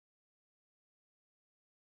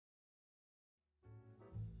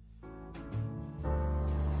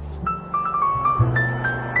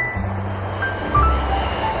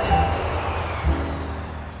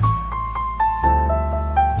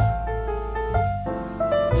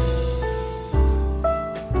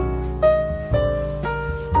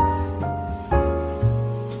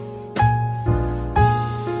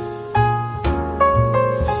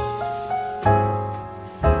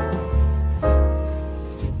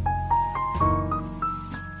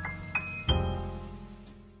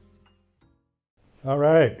All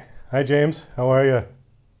right. Hi, James. How are you?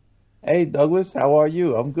 Hey Douglas, how are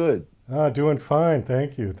you? I'm good. Doing fine.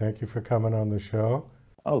 Thank you. Thank you for coming on the show.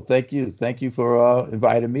 Oh, thank you. Thank you for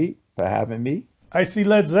inviting me, for having me. I see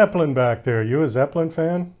Led Zeppelin back there. You a Zeppelin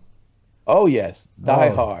fan? Oh yes, Die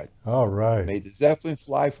Oh, Hard. all right. May the Zeppelin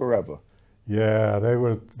fly forever. Yeah, they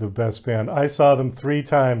were the best band. I saw them three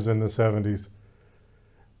times in the 70s.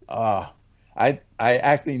 Uh I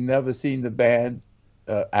actually never seen the band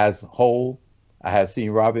as whole. I have seen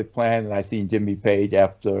Robert Plant and I seen Jimmy Page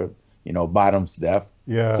after, Bottom's death.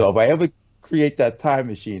 Yeah. So if I ever create that time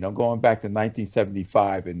machine, I'm going back to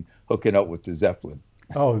 1975 and hooking up with the Zeppelin.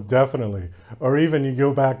 Oh, definitely. Or even you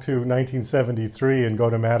go back to 1973 and go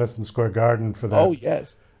to Madison Square Garden for Oh that.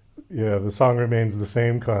 yes. Yeah, The Song Remains the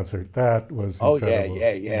Same concert. That was Oh yeah, incredible.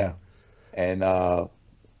 yeah, Yeah. yeah. And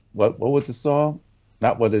what was the song?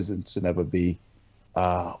 Not what is it should never be.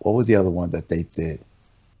 What was the other one that they did?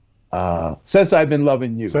 Since I've been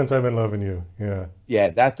loving you. Since I've Been Loving You. Yeah. Yeah,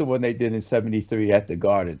 that's the one they did in '73 at the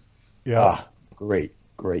Garden. Yeah. Great,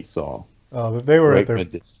 great song. They were Great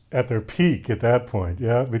rendition. at their peak at that point.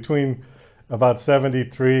 Yeah, between about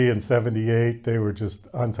 73 and 78, they were just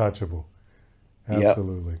untouchable. Yep.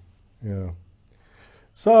 Absolutely. Yeah.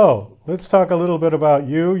 So let's talk a little bit about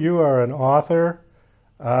you. You are an author.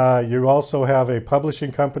 You also have a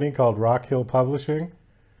publishing company called RockHill Publishing.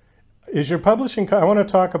 Is your I want to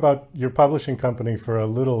talk about your publishing company for a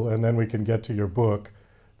little, and then we can get to your book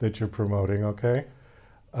that you're promoting, okay?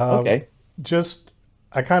 Um, Okay. just,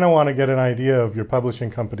 I kind of want to get an idea of your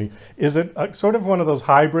publishing company. Is it sort of one of those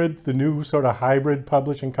the new sort of hybrid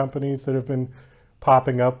publishing companies that have been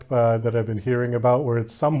popping up that I've been hearing about, where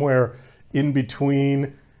it's somewhere in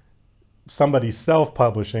between somebody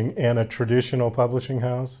self-publishing and a traditional publishing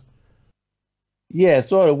house? Yeah,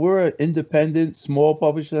 sort of. We're an independent, small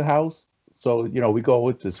publishing house. So, we go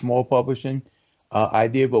with the small publishing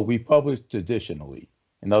idea, but we publish traditionally.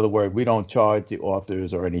 In other words, we don't charge the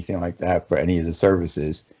authors or anything like that for any of the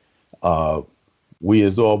services. Uh, we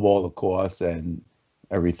absorb all the costs and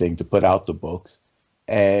everything to put out the books,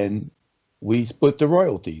 and we split the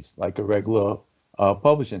royalties like a regular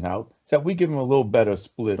publishing house. So we give them a little better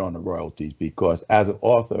split on the royalties because as an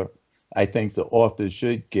author, I think the author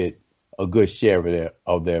should get a good share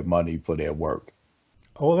of their money for their work.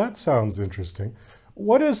 Oh, that sounds interesting.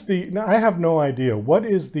 What is now, I have no idea. What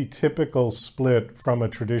is the typical split from a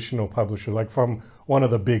traditional publisher, like from one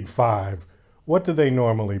of the big five? What do they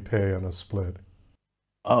normally pay on a split?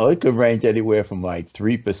 Oh, it could range anywhere from like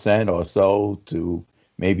 3% or so to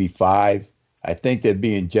maybe five. I think they're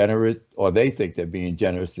being generous, or they think they're being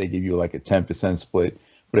generous. They give you like a 10% split.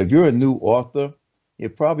 But if you're a new author, you're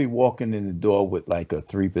probably walking in the door with like a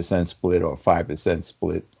 3% split or 5%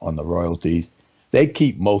 split on the royalties. They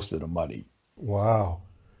keep most of the money. Wow.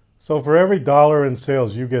 So for every dollar in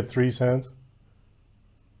sales, you get 3 cents?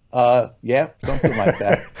 Yeah, something like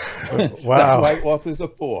that. That's Wow. why authors are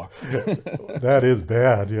poor. That is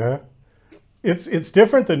bad, yeah. It's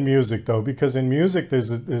different than music though, because in music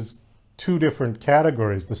there's two different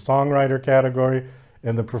categories, the songwriter category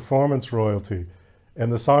and the performance royalty.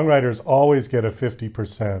 And the songwriters always get a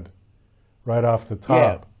 50% right off the Yeah,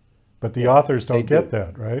 top. But the yeah, authors they don't get do.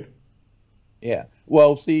 that, right? Yeah.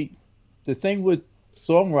 Well, see, the thing with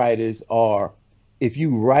songwriters are if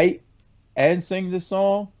you write and sing the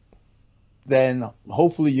song, then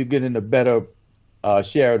hopefully you're getting a better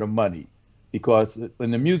share of the money. Because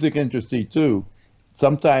in the music industry too,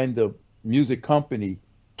 sometimes the music company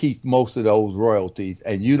keeps most of those royalties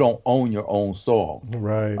and you don't own your own song.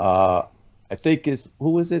 Right. Uh, I think it's,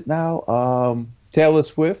 who is it now? Taylor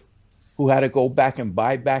Swift, who had to go back and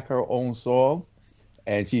buy back her own songs.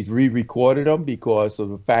 And she's re-recorded them because of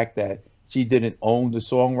the fact that she didn't own the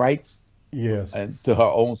song rights Yes. and to her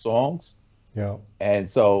own songs. Yeah. And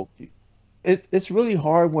so it's really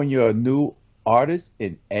hard when you're a new artist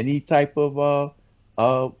in any type of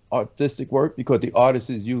artistic work because the artist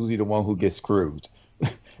is usually the one who gets screwed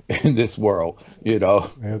in this world,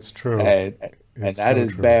 It's true. and and It's that so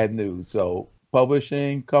is true. bad news. So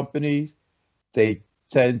publishing companies, they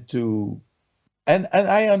tend to, and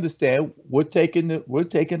I understand we're taking the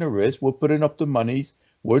risk, we're putting up the monies,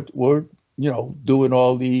 we're doing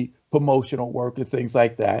all the promotional work and things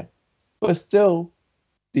like that, but still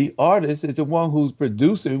the artist is the one who's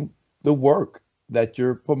producing the work that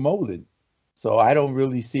you're promoting. So I don't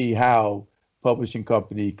really see how publishing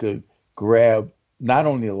company could grab not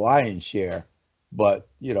only a lion's share, but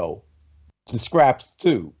the scraps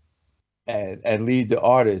too, and leave the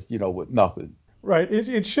artist, with nothing. Right.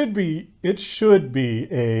 It should be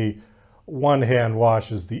a one hand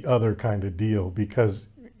washes the other kind of deal because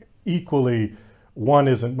equally one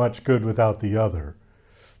isn't much good without the other.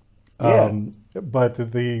 Yeah. But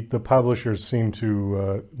the publishers seem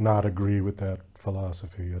to not agree with that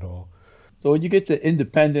philosophy at all. So when you get to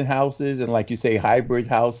independent houses and like you say, hybrid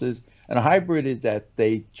houses, and a hybrid is that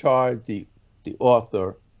they charge the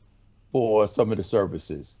author for some of the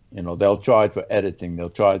services. You know, they'll charge for editing, they'll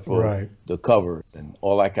charge for Right. the covers and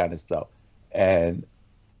all that kind of stuff. And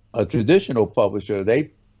a traditional publisher,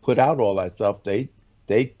 they put out all that stuff. They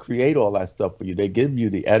create all that stuff for you. They give you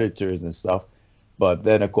the editors and stuff, but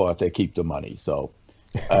then of course they keep the money. So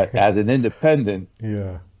as an independent,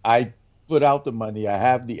 Yeah. I put out the money. I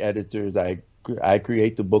have the editors. I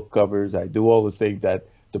create the book covers. I do all the things that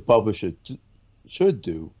the publisher should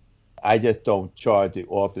do. I just don't charge the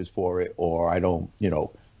authors for it, or I don't,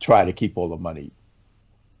 try to keep all the money.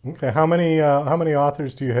 Okay. How many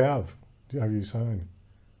authors do you have? Have you signed?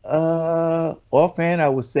 Offhand, I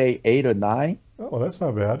would say 8 or 9. Oh, well, that's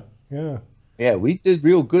not bad. Yeah. Yeah, we did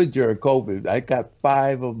real good during COVID. I got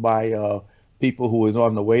 5 of my people who was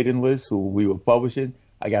on the waiting list who we were publishing.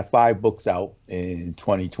 I got 5 books out in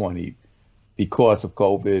 2020 because of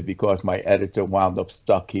COVID, because my editor wound up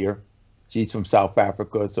stuck here. She's from South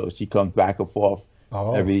Africa, so she comes back and forth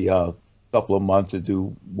Oh. every couple of months to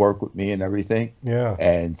do work with me and everything. Yeah.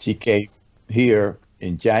 And she came here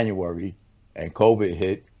in January, and COVID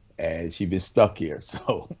hit, and she's been stuck here.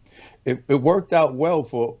 So it worked out well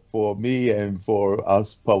for me and for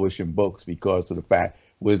us publishing books because of the fact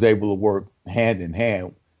we was able to work hand in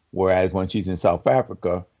hand. Whereas when she's in South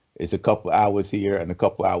Africa, it's a couple hours here and a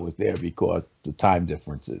couple hours there because the time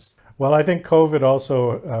differences. Well, I think COVID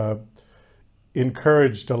also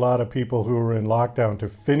encouraged a lot of people who were in lockdown to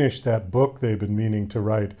finish that book they've been meaning to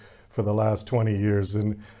write for the last 20 years.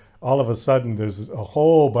 And all of a sudden, there's a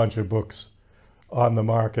whole bunch of books on the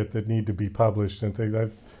market that need to be published and things.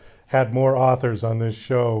 I've had more authors on this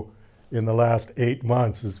show in the last 8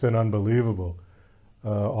 months. It's been unbelievable.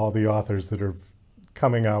 All the authors that are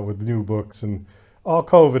coming out with new books and all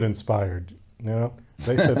COVID inspired.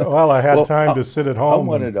 They said, well, I had Well, time to sit at home. I'm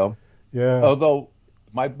one of them. Yeah. Although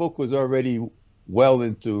my book was already well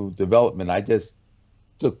into development, I just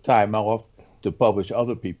took time off to publish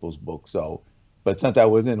other people's books. So, but since I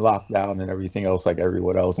was in lockdown and everything else, like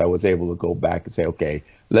everyone else, I was able to go back and say, okay,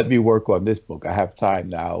 let me work on this book. I have time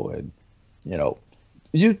now. And,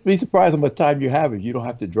 you'd be surprised how much time you have if you don't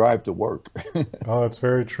have to drive to work. Oh, it's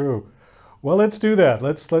very true. Well, let's do that.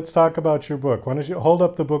 Let's talk about your book. Why don't you hold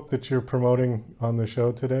up the book that you're promoting on the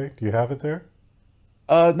show today? Do you have it there?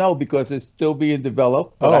 No, because it's still being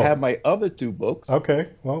developed. But I have my other 2 books. Okay.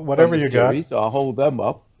 Well, whatever you got. So I'll hold them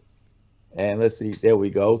up. And let's see. There we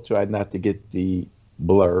go. Try not to get the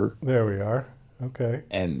blur. There we are. Okay.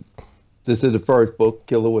 And this is the first book,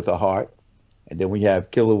 Killer with a Heart. And then we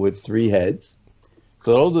have Killer with 3 Heads.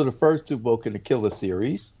 So those are the first 2 books in the Killer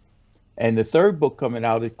series. And the third book coming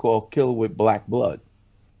out is called Killer with Black Blood.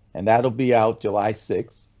 And that'll be out July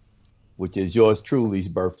 6th, which is yours truly's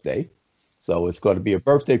birthday. So it's going to be a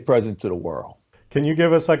birthday present to the world. Can you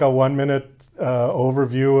give us like a 1-minute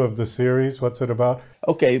overview of the series? What's it about?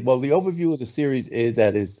 Okay, well, the overview of the series is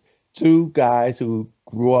that it's 2 guys who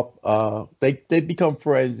grew up, they become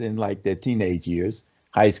friends in like their teenage years,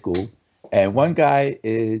 high school. And one guy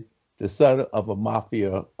is the son of a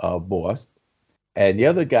mafia boss. And the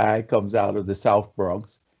other guy comes out of the South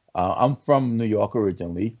Bronx. I'm from New York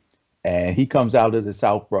originally. And he comes out of the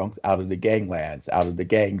South Bronx, out of the ganglands, out of the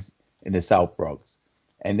gangs in the South Bronx.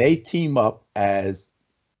 And they team up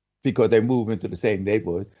because they move into the same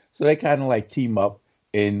neighborhood. So they kind of like team up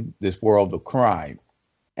in this world of crime.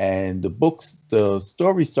 And the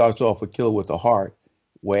story starts off with Killer with a Heart,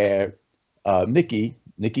 where Nicky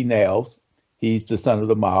Nails, he's the son of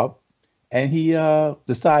the mob. And he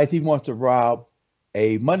decides he wants to rob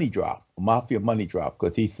a mafia money drop,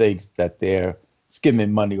 because he thinks that they're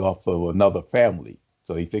skimming money off of another family.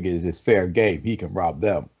 So he figures it's fair game. He can rob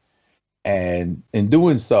them. And in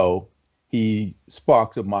doing so, he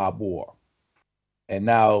sparks a mob war. And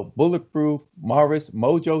now Bulletproof Morris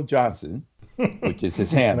Mojo Johnson, which is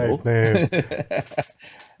his handle. Nice name.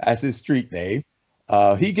 That's his street name.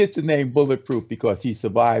 He gets the name Bulletproof because he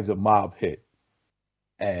survives a mob hit.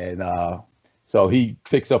 And so he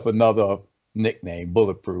picks up another nickname,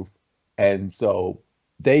 Bulletproof. And so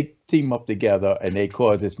they team up together and they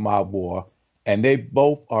cause this mob war. And they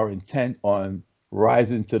both are intent on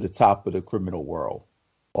rising to the top of the criminal world,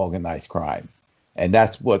 organized crime. And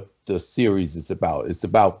that's what the series is about. It's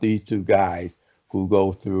about these 2 guys who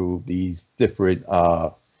go through these different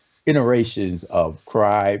iterations of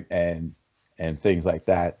crime and things like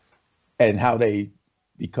that, and how they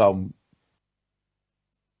become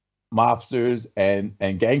mobsters and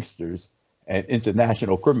gangsters and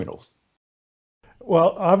international criminals.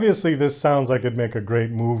 Well, obviously this sounds like it'd make a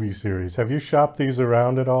great movie series. Have you shopped these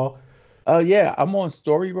around at all? Yeah, I'm on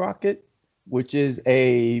Story Rocket, which is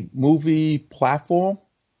a movie platform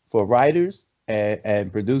for writers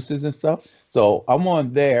and producers and stuff. So I'm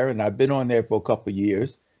on there, and I've been on there for a couple of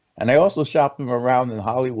years. And I also shopped them around in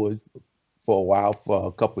Hollywood for a while, for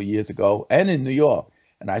a couple of years ago, and in New York.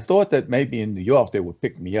 And I thought that maybe in New York they would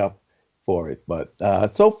pick me up for it, but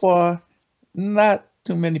so far, not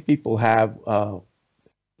too many people have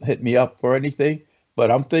hit me up for anything.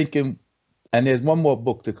 But I'm thinking, and there's one more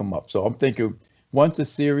book to come up. So I'm thinking once the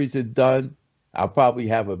series is done, I'll probably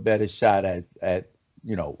have a better shot at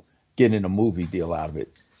getting a movie deal out of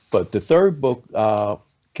it. But the third book,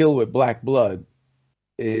 Kill with Black Blood,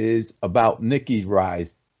 is about Nicky's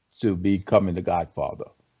rise to becoming the Godfather.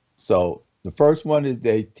 So the first one is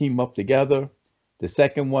they team up together. The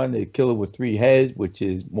second one is Killer with Three Heads, which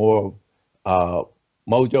is more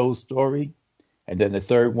Mojo's story. And then the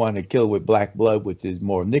third one is Killer with Black Blood, which is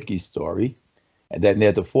more Nicky's story. And then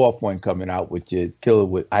there's the fourth one coming out, which is Killer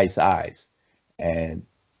with Ice Eyes. And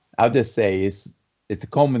I'll just say it's a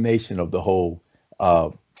culmination of the whole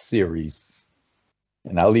series.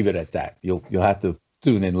 And I'll leave it at that. You'll have to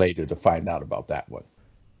tune in later to find out about that one.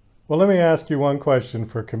 Well, let me ask you one question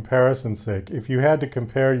for comparison's sake. If you had to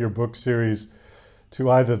compare your book series to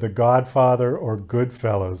either The Godfather or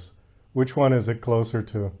Goodfellas, which one is it closer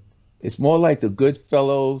to? It's more like the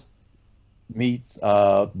Goodfellas meets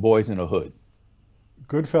Boys in the Hood.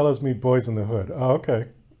 Goodfellas meet Boys in the Hood. Oh, okay.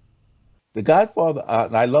 The Godfather,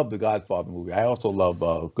 and I love the Godfather movie. I also love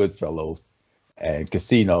Goodfellas and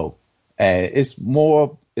Casino, and it's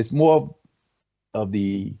more of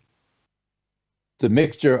the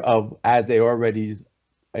mixture of as they already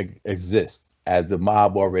exist, as the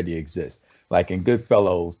mob already exists. Like in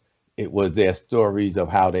Goodfellas, it was their stories of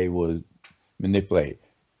how they would manipulate.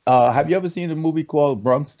 Have you ever seen a movie called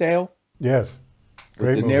Bronx Tale? Yes.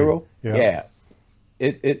 Great with De movie. Niro? Yeah.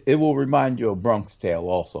 It will remind you of Bronx Tale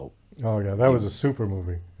also. Oh yeah, that was a super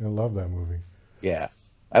movie. I love that movie. Yeah,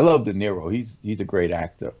 I love De Niro. He's a great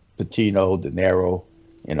actor. Pacino, De Niro.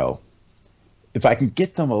 If I can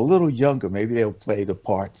get them a little younger, maybe they'll play the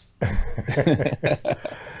parts.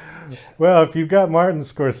 Well, if you've got Martin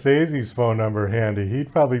Scorsese's phone number handy,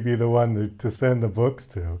 he'd probably be the one to send the books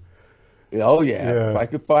to. Oh yeah. If I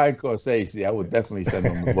could find Scorsese, I would definitely send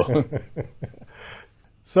him the book.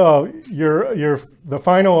 So the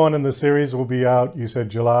final one in the series will be out, you said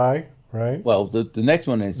July, right? Well, the next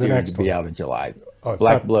one in the series will be out in July. Oh,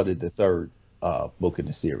 Black Blood is the third book in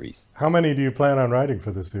the series. How many do you plan on writing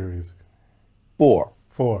for the series? 4.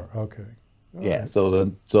 4, okay. All yeah, right. so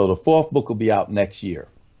the fourth book will be out next year.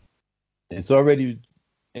 It's already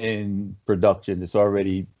in production. It's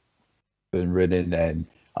already been written, and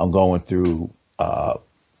I'm going through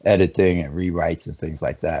editing and rewrites and things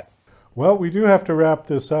like that. Well, we do have to wrap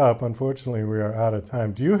this up. Unfortunately, we are out of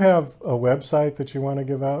time. Do you have a website that you want to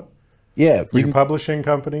give out? Yeah. For your publishing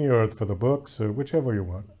company or for the books or whichever you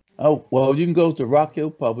want? Oh, well, you can go to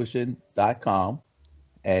RockHillPublishing.com,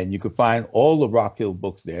 and you can find all the RockHill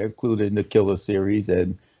books there, including the Killer series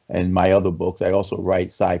and my other books. I also write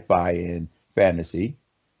sci-fi and fantasy.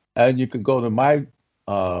 And you can go to my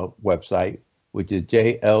website, which is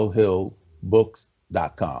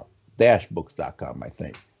jlhillbooks.com, -books.com, I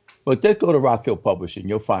think. But just go to RockHill Publishing.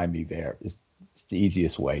 You'll find me there. It's the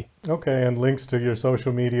easiest way. Okay, and links to your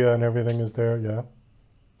social media and everything is there, yeah?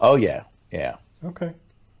 Oh, yeah, yeah. Okay.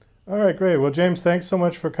 All right, great. Well, James, thanks so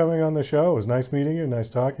much for coming on the show. It was nice meeting you, nice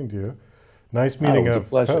talking to you. Nice meeting a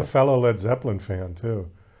fellow Led Zeppelin fan,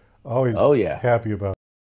 too. Always happy about